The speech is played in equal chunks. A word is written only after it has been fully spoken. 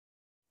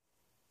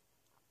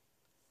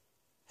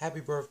Happy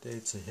birthday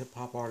to hip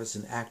hop artist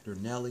and actor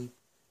Nelly,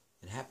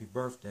 and happy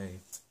birthday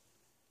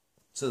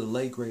to the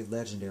late great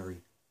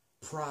legendary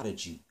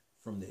Prodigy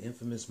from the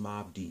infamous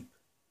Mobb Deep.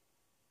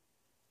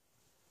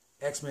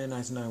 X-Man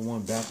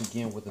 1991 back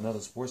again with another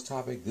sports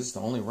topic. This is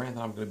the only rant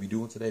that I'm going to be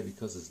doing today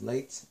because it's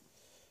late.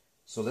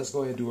 So let's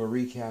go ahead and do a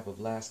recap of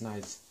last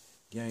night's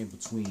game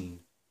between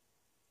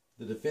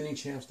the defending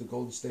champs, the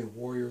Golden State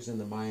Warriors, and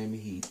the Miami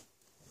Heat.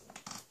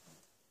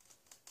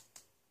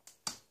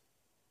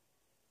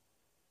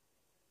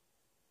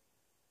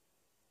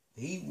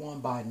 The Heat won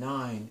by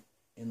 9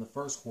 in the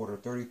first quarter,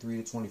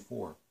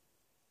 33-24.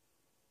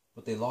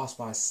 But they lost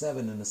by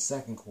 7 in the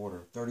second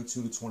quarter,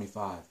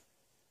 32-25.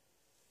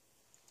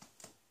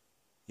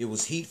 It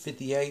was Heat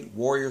 58,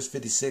 Warriors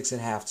 56 at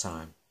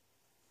halftime.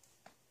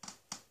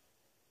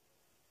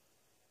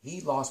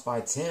 Heat lost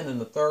by 10 in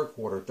the third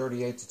quarter,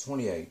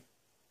 38-28. It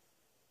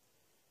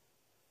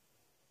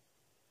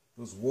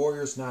was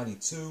Warriors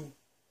 92,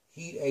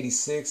 Heat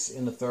 86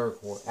 in the third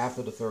quarter,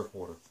 after the third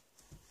quarter.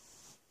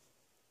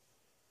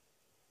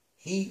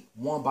 Heat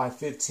won by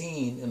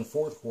 15 in the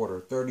fourth quarter,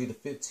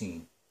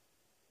 30-15.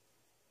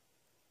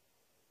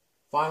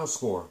 Final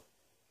score: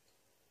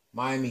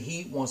 Miami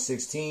Heat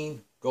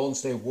 116, Golden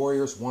State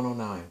Warriors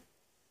 109.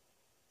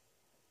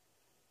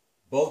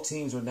 Both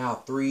teams are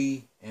now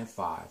 3-5.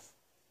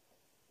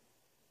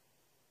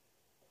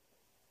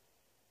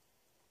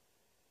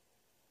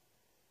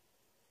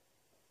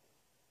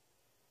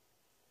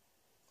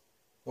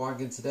 Before I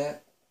get into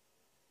that,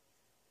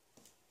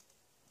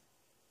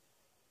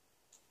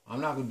 I'm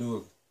not going to do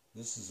it.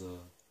 This is a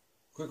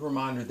quick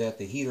reminder that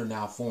the Heat are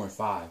now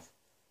 4-5.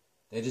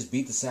 They just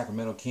beat the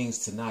Sacramento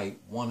Kings tonight,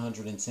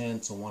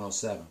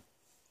 110-107.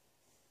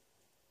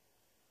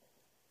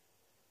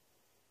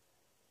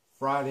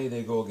 Friday,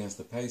 they go against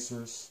the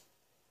Pacers.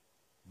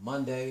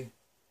 Monday,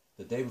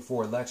 the day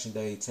before Election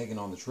Day, taking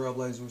on the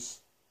Trailblazers.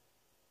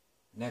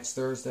 Next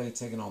Thursday,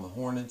 taking on the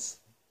Hornets.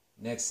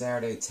 Next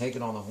Saturday,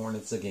 taking on the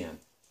Hornets again.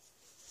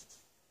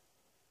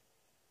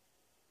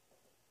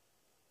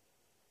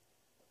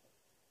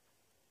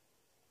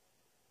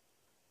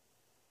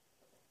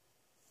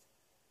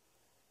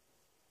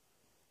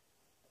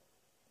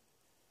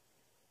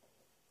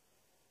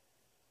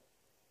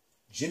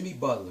 Jimmy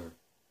Butler,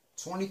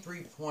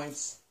 23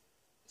 points,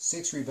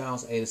 6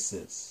 rebounds, 8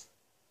 assists.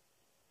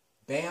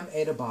 Bam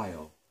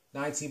Adebayo,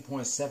 19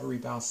 points, 7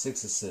 rebounds,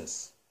 6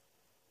 assists.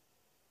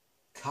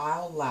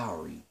 Kyle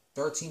Lowry,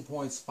 13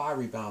 points, 5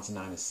 rebounds,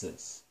 9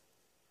 assists.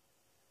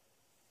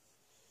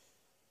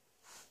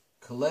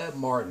 Caleb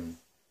Martin,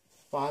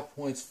 5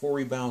 points, 4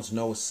 rebounds,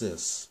 no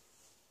assists.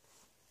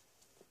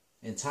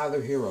 And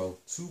Tyler Hero,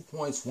 2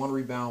 points, 1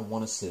 rebound,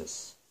 1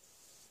 assist.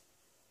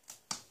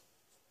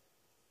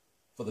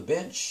 For the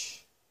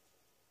bench,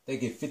 they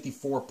get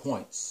 54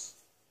 points.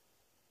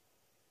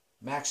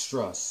 Max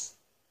Struss,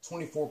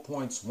 24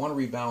 points, 1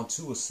 rebound,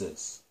 2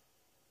 assists.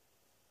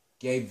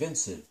 Gabe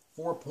Vincent,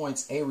 4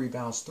 points, 8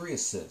 rebounds, 3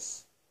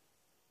 assists.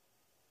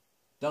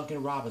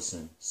 Duncan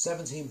Robinson,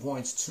 17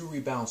 points, 2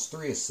 rebounds,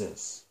 3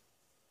 assists.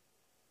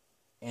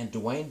 And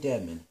Dwayne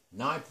Dedmon,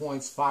 9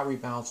 points, 5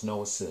 rebounds,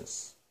 no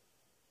assists.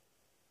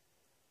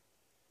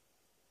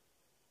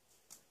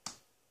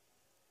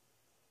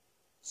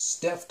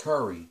 Steph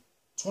Curry,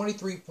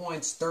 23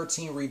 points,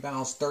 13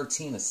 rebounds,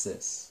 13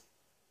 assists.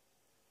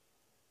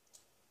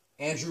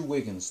 Andrew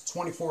Wiggins,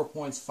 24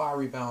 points, 5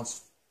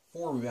 rebounds,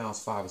 4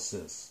 rebounds, 5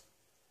 assists.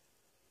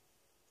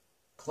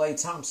 Klay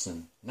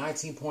Thompson,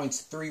 19 points,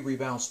 3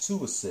 rebounds,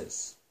 2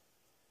 assists.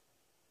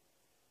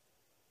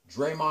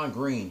 Draymond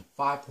Green,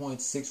 5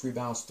 points, 6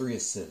 rebounds, 3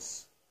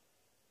 assists.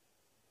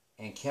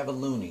 And Kevin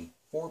Looney,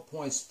 4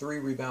 points, 3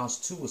 rebounds,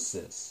 2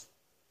 assists.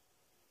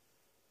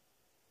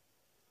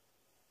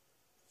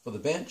 For the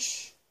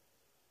bench,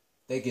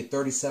 they get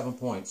 37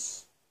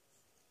 points.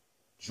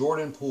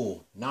 Jordan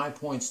Poole, 9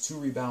 points, 2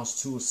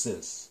 rebounds, 2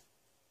 assists.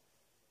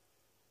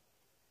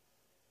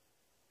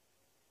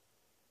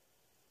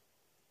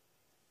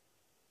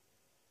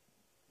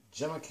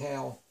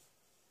 JaMychal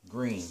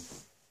Green,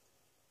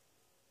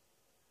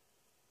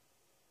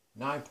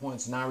 9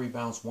 points, 9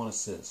 rebounds, 1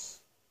 assist.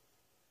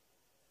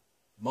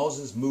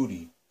 Moses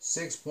Moody,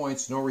 6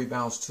 points, no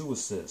rebounds, 2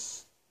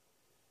 assists.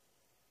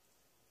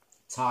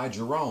 Ty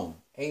Jerome,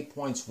 8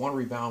 points, 1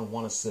 rebound,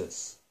 1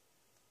 assist.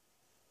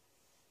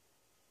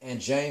 And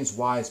James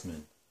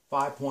Wiseman,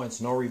 5 points,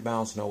 no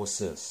rebounds, no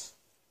assists.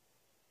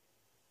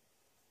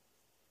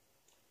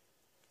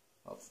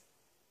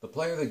 The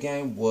player of the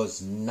game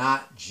was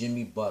not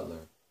Jimmy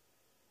Butler.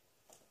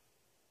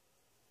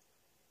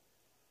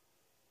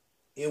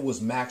 It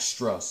was Max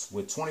Struss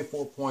with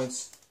 24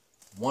 points,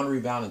 1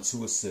 rebound, and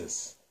 2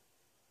 assists.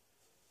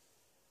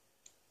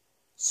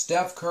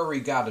 Steph Curry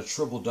got a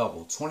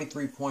triple-double,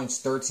 23 points,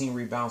 13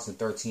 rebounds, and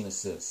 13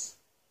 assists.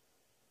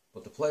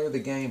 But the player of the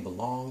game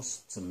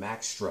belongs to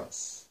Max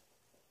Struss.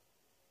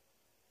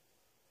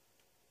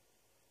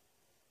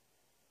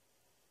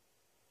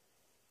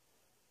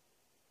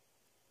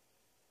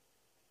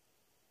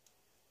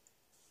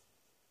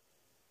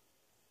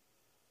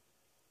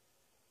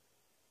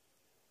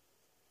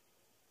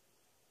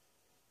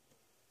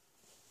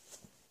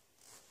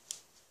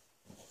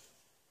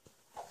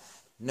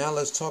 Now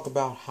let's talk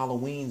about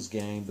Halloween's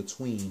game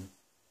between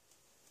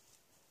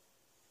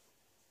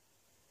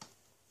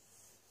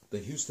the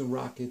Houston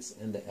Rockets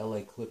and the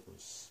LA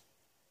Clippers.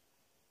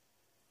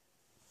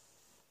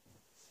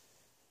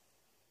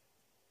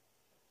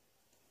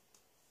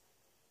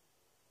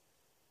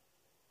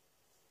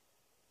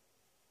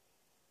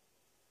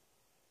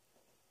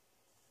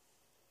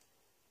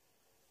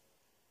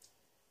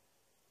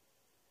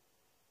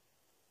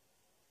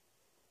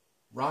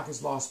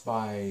 Rockets lost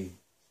by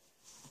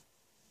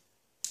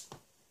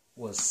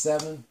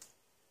 7.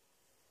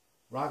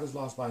 Rockets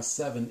lost by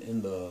 7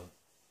 in the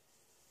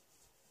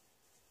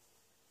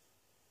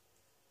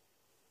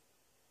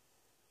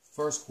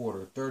first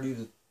quarter,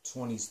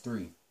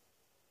 30-23.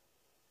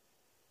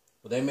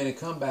 But they made a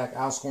comeback,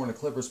 outscoring the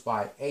Clippers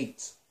by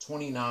 8,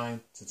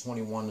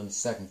 29-21 in the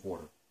second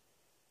quarter.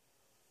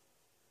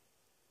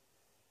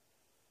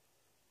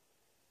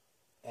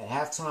 At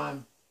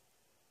halftime,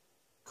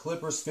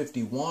 Clippers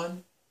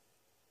 51,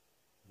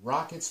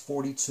 Rockets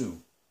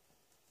 42.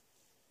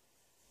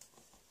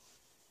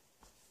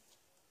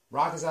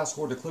 Rockets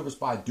outscored the Clippers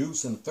by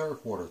deuce in the third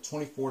quarter,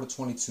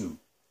 24-22.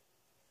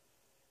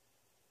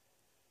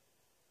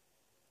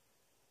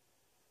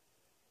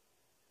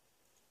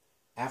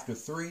 After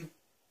 3,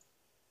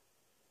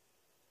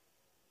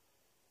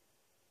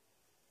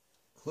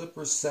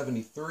 Clippers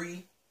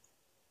 73,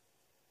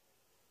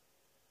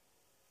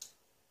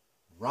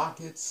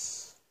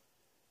 Rockets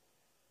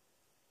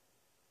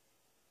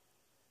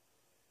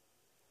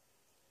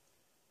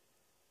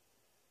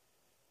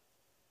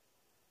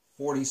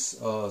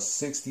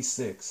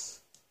 66.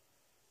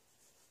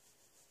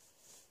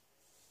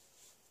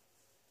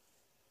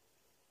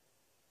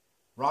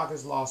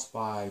 Rockets lost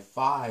by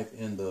 5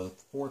 in the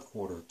fourth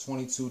quarter,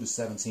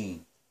 22-17.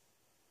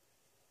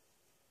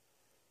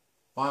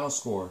 Final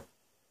score: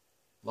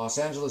 Los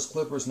Angeles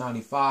Clippers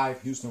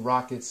 95, Houston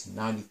Rockets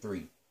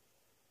 93.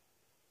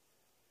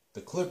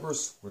 The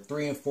Clippers were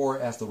 3-4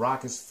 as the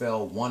Rockets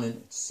fell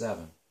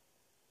 1-7.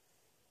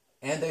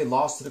 And they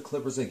lost to the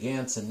Clippers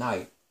again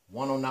tonight,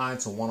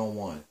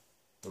 109-101.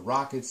 The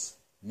Rockets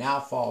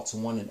now fall to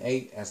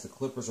 1-8 as the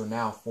Clippers are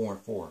now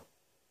 4-4.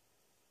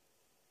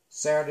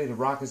 Saturday, the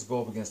Rockets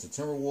go up against the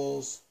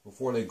Timberwolves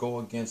before they go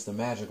against the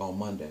Magic on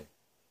Monday.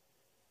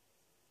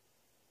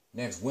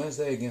 Next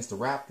Wednesday against the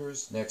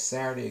Raptors. Next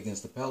Saturday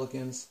against the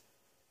Pelicans.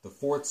 The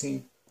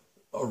 14th,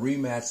 a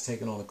rematch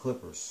taking on the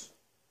Clippers.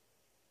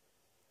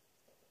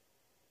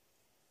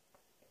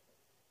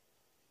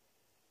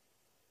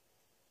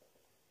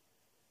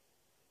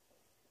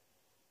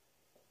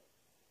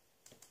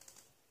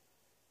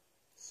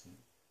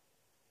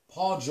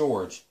 Paul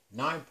George,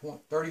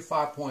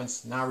 35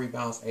 points, 9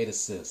 rebounds, 8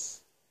 assists.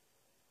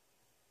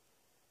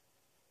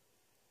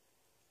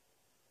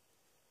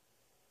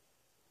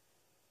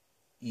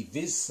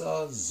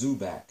 Ivica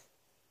Zubac,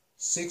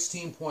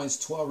 16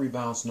 points, 12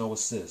 rebounds, no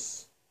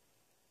assists.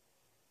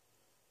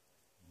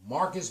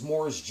 Marcus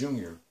Morris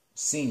Jr.,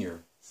 senior,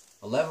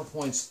 11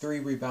 points,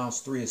 3 rebounds,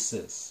 3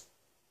 assists.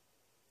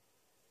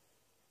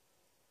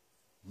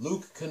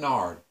 Luke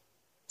Kennard,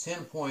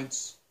 10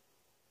 points,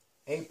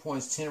 8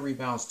 points, 10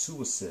 rebounds,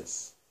 2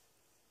 assists.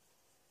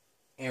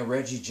 And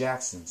Reggie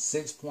Jackson,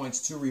 6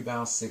 points, 2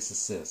 rebounds, 6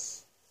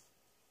 assists.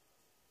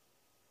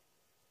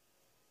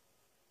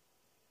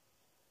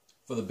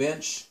 For the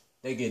bench,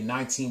 they get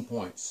 19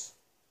 points.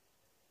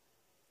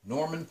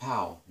 Norman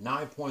Powell,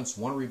 9 points,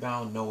 1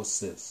 rebound, no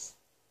assists.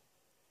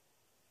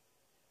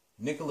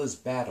 Nicholas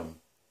Batum,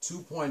 2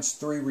 points,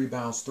 3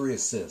 rebounds, 3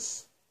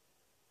 assists.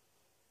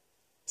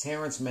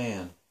 Terrence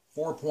Mann,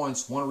 4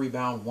 points, 1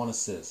 rebound, 1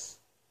 assist.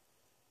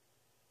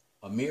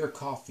 Amir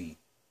Coffey,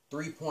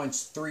 3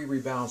 points, 3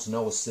 rebounds,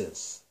 no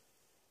assists.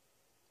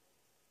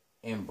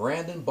 And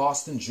Brandon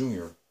Boston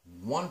Jr.,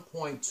 1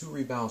 point, 2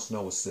 rebounds,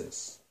 no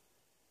assists.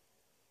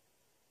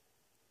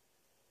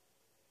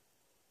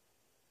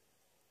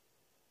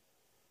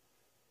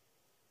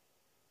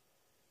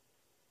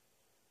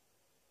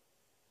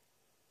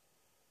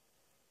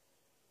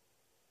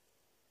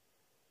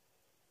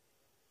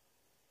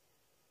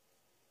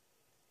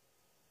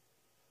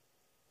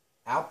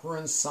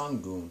 Alperen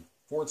Sengun,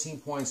 14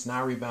 points,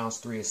 9 rebounds,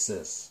 3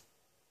 assists.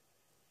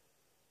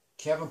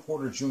 Kevin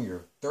Porter Jr.,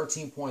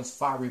 13 points,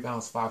 5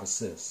 rebounds, 5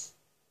 assists.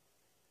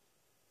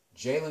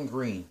 Jalen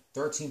Green,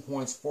 13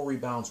 points, 4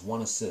 rebounds,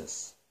 1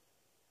 assist.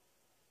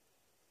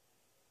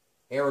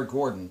 Eric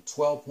Gordon,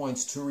 12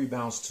 points, 2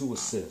 rebounds, 2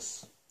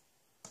 assists.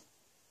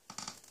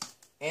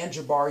 And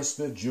Jabari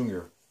Smith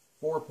Jr.,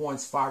 4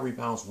 points, 5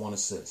 rebounds, 1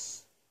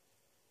 assist.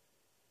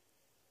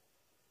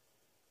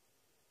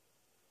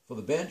 For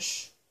the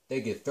bench,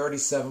 they get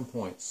 37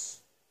 points.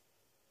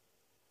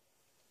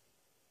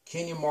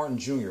 Kenyon Martin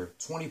Jr.,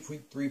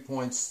 23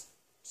 points,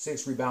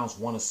 6 rebounds,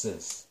 1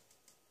 assist.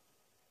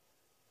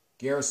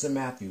 Garrison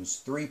Matthews,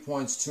 3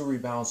 points, 2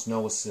 rebounds,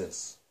 no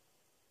assists.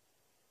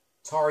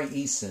 Tari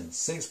Eason,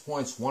 6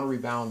 points, 1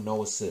 rebound,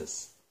 no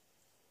assists.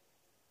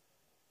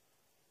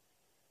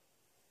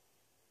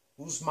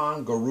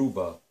 Usman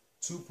Garuba,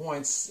 2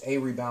 points, 8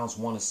 rebounds,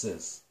 1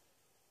 assist.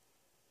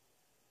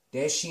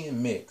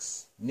 Dacian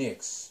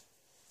Nix,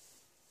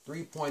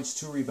 3 points,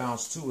 2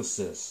 rebounds, 2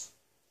 assists.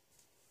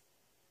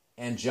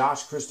 And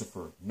Josh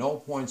Christopher, no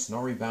points, no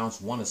rebounds,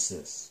 1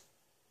 assist.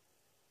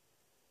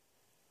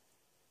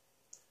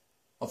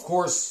 Of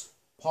course,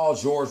 Paul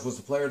George was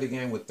the player of the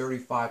game with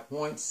 35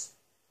 points,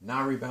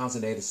 9 rebounds,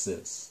 and 8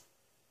 assists.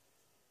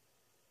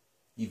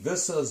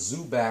 Ivica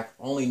Zubac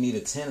only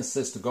needed 10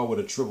 assists to go with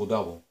a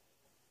triple-double,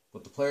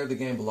 but the player of the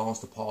game belongs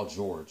to Paul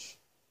George.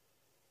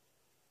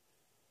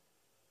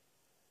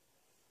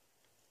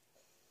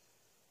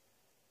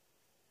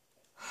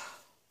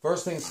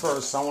 First things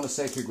first, I want to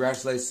say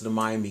congratulations to the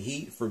Miami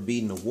Heat for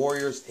beating the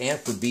Warriors and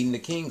for beating the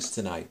Kings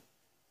tonight.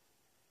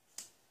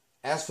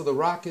 As for the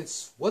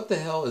Rockets, what the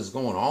hell is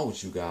going on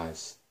with you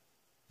guys?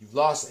 You've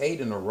lost 8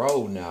 in a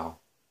row now.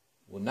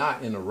 Well,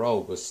 not in a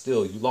row, but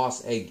still, you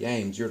lost 8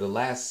 games. You're the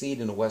last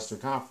seed in the Western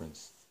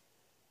Conference.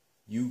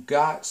 You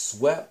got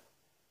swept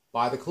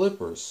by the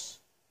Clippers,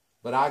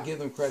 but I give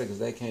them credit because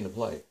they came to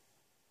play.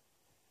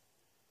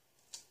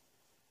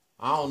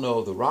 I don't know,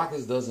 if the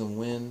Rockets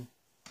doesn't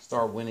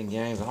start winning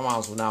games, I might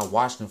as well not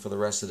watch them for the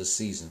rest of the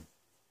season.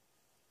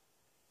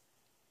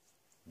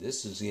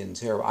 This is getting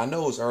terrible. I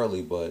know it's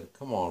early, but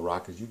come on,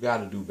 Rockets. You got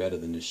to do better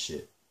than this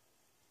shit.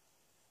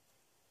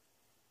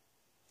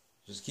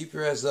 Just keep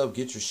your heads up.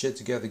 Get your shit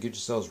together. Get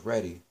yourselves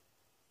ready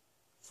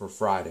for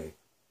Friday.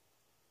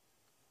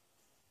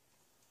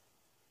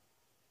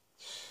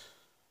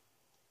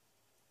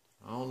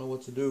 I don't know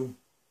what to do.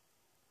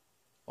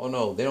 Oh,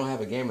 no. They don't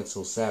have a game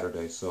until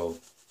Saturday, so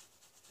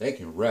they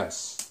can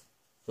rest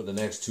for the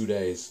next 2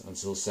 days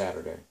until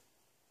Saturday.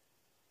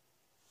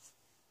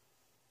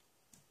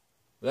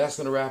 But that's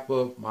going to wrap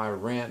up my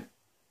rant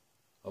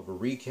of a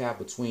recap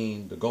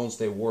between the Golden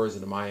State Warriors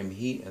and the Miami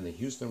Heat and the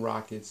Houston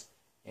Rockets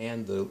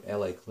and the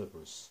LA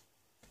Clippers.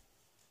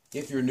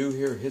 If you're new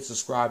here, hit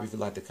subscribe if you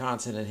like the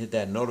content and hit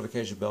that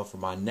notification bell for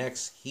my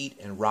next Heat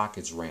and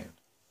Rockets rant.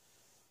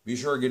 Be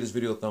sure to give this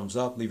video a thumbs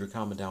up, leave your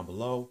comment down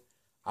below.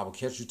 I will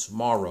catch you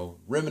tomorrow,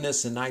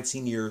 reminiscing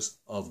 19 years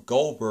of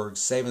Goldberg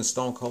saving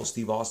Stone Cold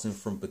Steve Austin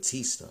from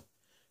Batista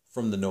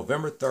from the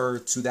November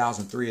 3rd,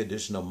 2003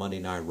 edition of Monday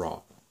Night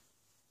Raw.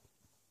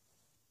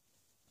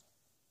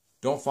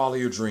 Don't follow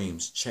your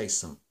dreams.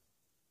 Chase them.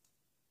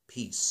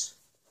 Peace.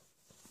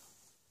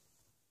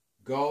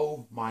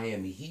 Go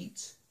Miami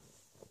Heat.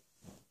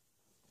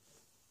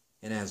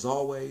 And as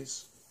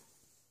always,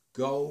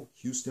 go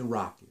Houston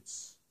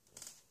Rockets.